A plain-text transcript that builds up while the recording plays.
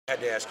I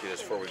had to ask you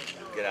this before we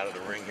get out of the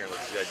ring here.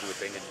 Let's do what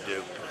they need to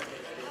do.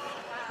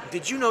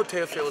 Did you know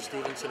Teofilo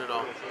Stevenson at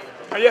all?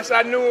 Yes,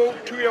 I knew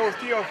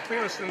Teofilo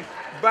Stevenson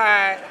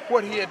by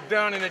what he had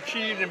done and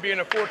achieved and being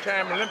a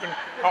four-time Olympian.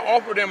 I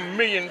offered him $1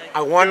 million.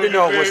 I wanted to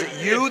know, was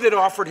it you that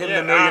offered him the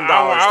 $1 million I to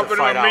offered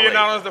fight him $1 million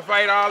Ali? to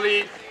fight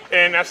Ali.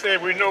 And I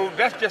said, we know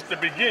that's just the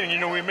beginning. You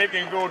know, we're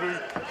making him go to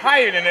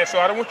higher than that. So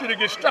I don't want you to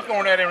get stuck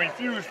on that and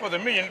refuse for the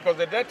 $1 million, because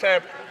at that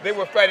time they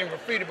were fighting for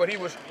freedom. But he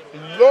was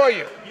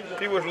loyal.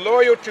 He was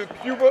loyal to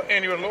Cuba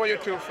and he was loyal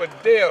to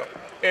Fidel.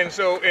 And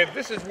so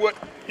this is what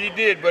he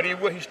did. But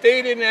he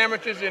stayed in the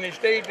amateurs and he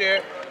stayed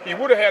there. He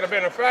would have had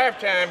been a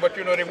 5-time, but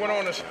you know, they went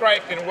on a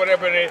strike and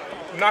whatever, and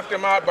they knocked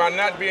him out by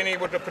not being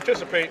able to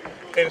participate.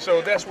 And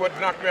so that's what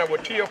knocked him out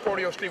with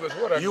Teofilo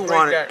Stevenson. What a you great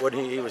wanted, guy. When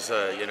he was,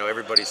 you know,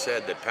 everybody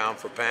said that pound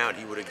for pound,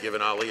 he would have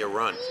given Ali a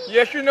run.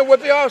 Yes, you know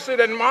what they all said.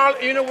 And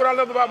you know what I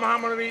love about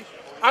Muhammad Ali?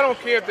 I don't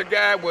care if the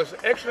guy was an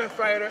excellent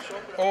fighter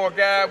or a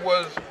guy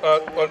was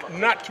a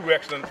not too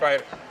excellent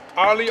fighter.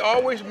 Ali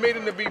always made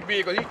him to be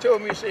big, because he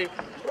told me, he said,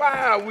 why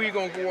are we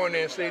going to go in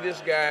there and say this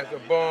guy's a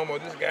bum or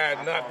this guy's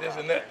not this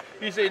and that?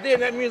 He said, then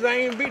that means I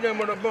ain't beat them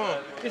with a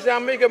bum. He said, I'll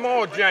make them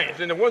all giants.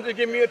 And the ones that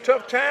give me a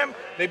tough time,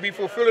 they be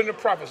fulfilling the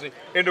prophecy.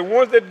 And the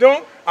ones that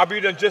don't, I'll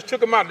be done just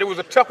took him out. There was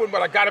a tough one,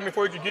 but I got him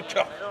before he could get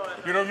tough.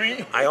 You know what I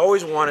mean? I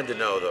always wanted to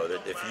know, though,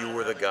 that if you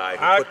were the guy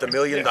who put the $1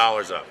 million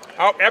up.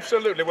 Oh,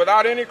 absolutely.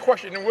 Without any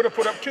question, it would have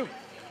put up 2.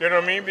 You know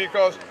what I mean?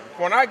 Because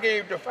when I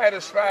gave the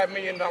fighters $5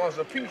 million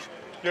a piece,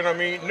 you know what I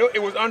mean? No,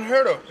 it was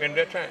unheard of in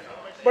that time.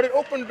 But it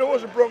opened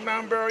doors and broke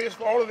down barriers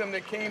for all of them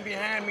that came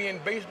behind me in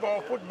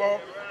baseball,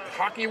 football,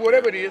 hockey,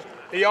 whatever it is.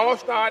 They all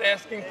started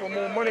asking for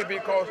more money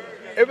because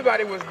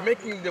everybody was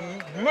making the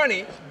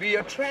money be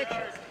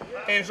attraction.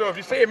 And so if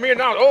you say $1 million,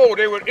 oh,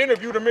 they would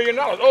interview the $1 million.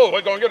 Oh,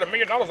 we're going to get $1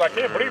 million. I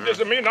can't believe this,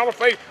 $1 million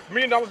fight, $1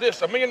 million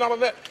this, $1 million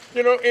that.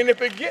 You know, and they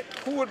forget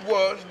who it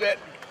was that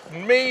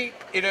made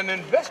it an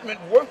investment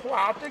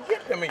worthwhile to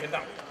get the $1 million.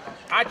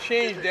 I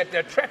changed that. The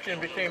attraction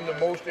became the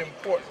most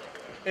important.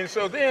 And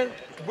so then,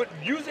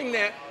 using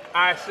that,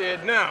 I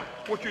said, now,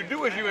 what you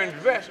do is you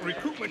invest,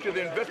 recruitment to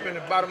the investment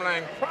and bottom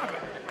line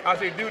profit. I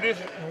said, do this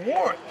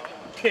warrant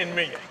 $10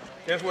 million.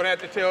 That's what I had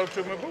to tell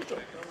to Mobutu.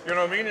 You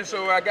know what I mean? And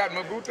so I got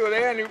Mobutu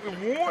there and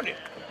he warranted,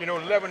 you know,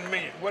 $11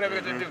 million, whatever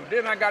to do.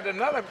 Then I got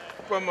another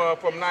from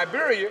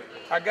Liberia.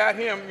 I got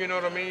him, you know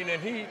what I mean,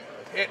 and he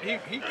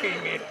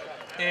came in.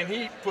 And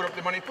he put up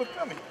the money for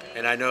filming.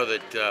 And I know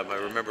that I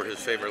remember his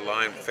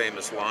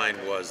famous line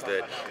was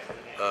that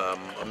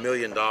 $1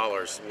 million,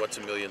 what's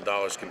 $1 million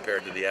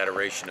compared to the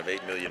adoration of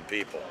 8 million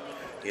people?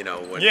 You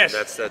know, when yes,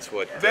 that's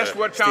what counts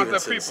the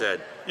people.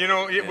 Said. You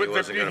know, he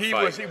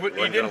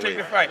didn't take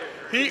the fight.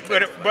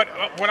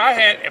 But when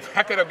if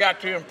I could have got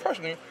to him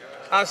personally,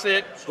 I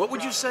said, what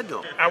would you said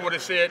to him? I would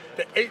have said,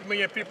 the 8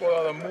 million people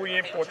are muy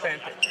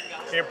importante.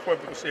 El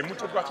pueblo. Say,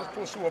 muchas gracias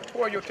por su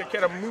apoyo, te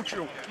quiero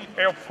mucho.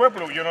 El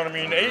pueblo, you know what I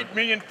mean? 8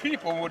 million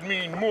people would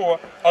mean more,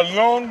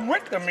 along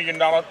with the $1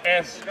 million,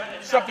 as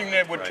something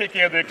that would take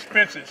care of the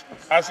expenses.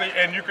 I say,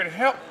 and you can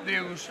help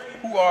those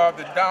who are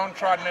the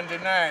downtrodden and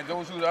denied,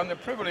 those who are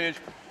underprivileged,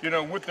 you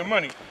know, with the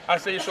money. I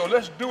say, so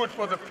let's do it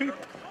for the people.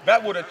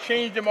 That would have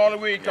changed him all the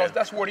way, because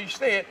that's what he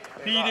said.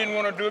 He didn't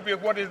want to do it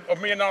because what is $1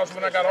 million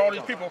when I got all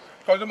these people?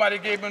 Because somebody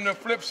gave him the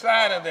flip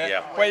side of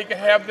that, where you can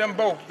have them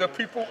both, the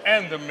people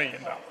and the $1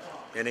 million.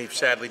 And he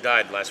sadly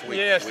died last week.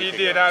 Yes, he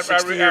did. I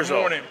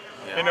mourned him.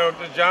 Yeah. You know,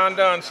 John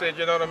Donne said,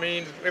 you know what I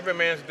mean? Every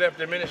man's death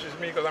diminishes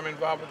me because I'm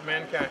involved with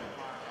mankind.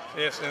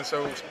 Yes, and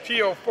so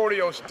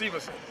Teofilo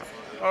Stevenson.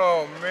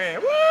 Oh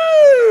man,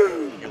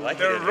 woo! You like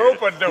the it in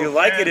rope-a-dope, here. You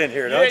like it in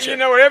here, don't you? You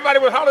know, everybody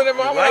was hollering at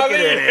Muhammad Ali.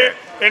 It in here.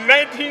 In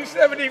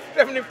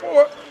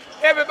 1974,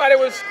 everybody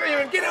was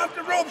screaming, "Get off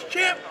the ropes,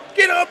 champ!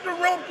 Get off the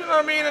ropes!" You know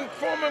what I mean? And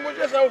Foreman was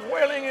just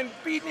wailing and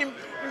beating him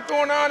and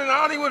going on, and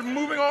Ali was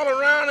moving all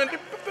around and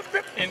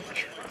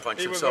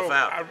punched himself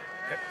out.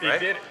 He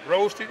did it.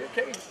 Rose to the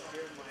occasion.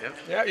 Yep.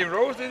 Yeah, he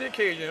rose to the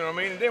occasion. You know what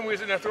I mean? And then we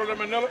was in there throwing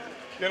Manila.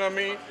 You know what I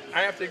mean?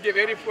 I have to give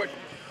Eddie Foote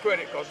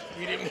credit because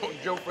he didn't want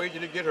Joe Frazier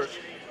to get hurt.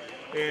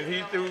 And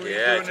he threw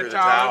in the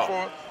towel for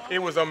him. It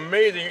was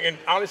amazing. And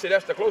Ali said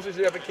that's the closest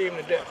he ever came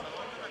to death.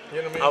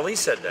 You know what I mean? Ali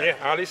said that.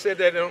 Yeah, Ali said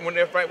that when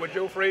they fight with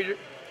Joe Frazier.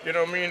 You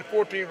know what I mean?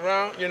 14th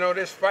round, you know,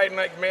 they're fighting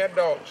like mad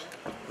dogs.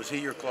 Was he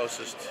your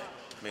closest?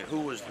 I mean, who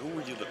were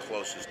you the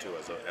closest to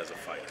as a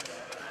fighter?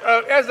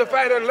 As a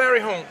fighter, Larry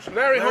Holmes.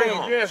 Larry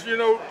Holmes, yes, you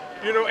know,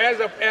 as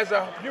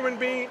a human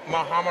being,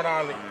 Muhammad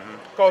Ali.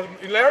 Because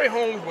Larry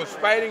Holmes was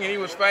fighting, and he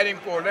was fighting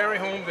for Larry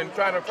Holmes and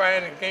trying to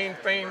find and gain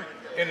fame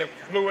and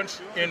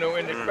influence, you know,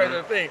 in the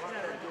present thing.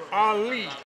 Ali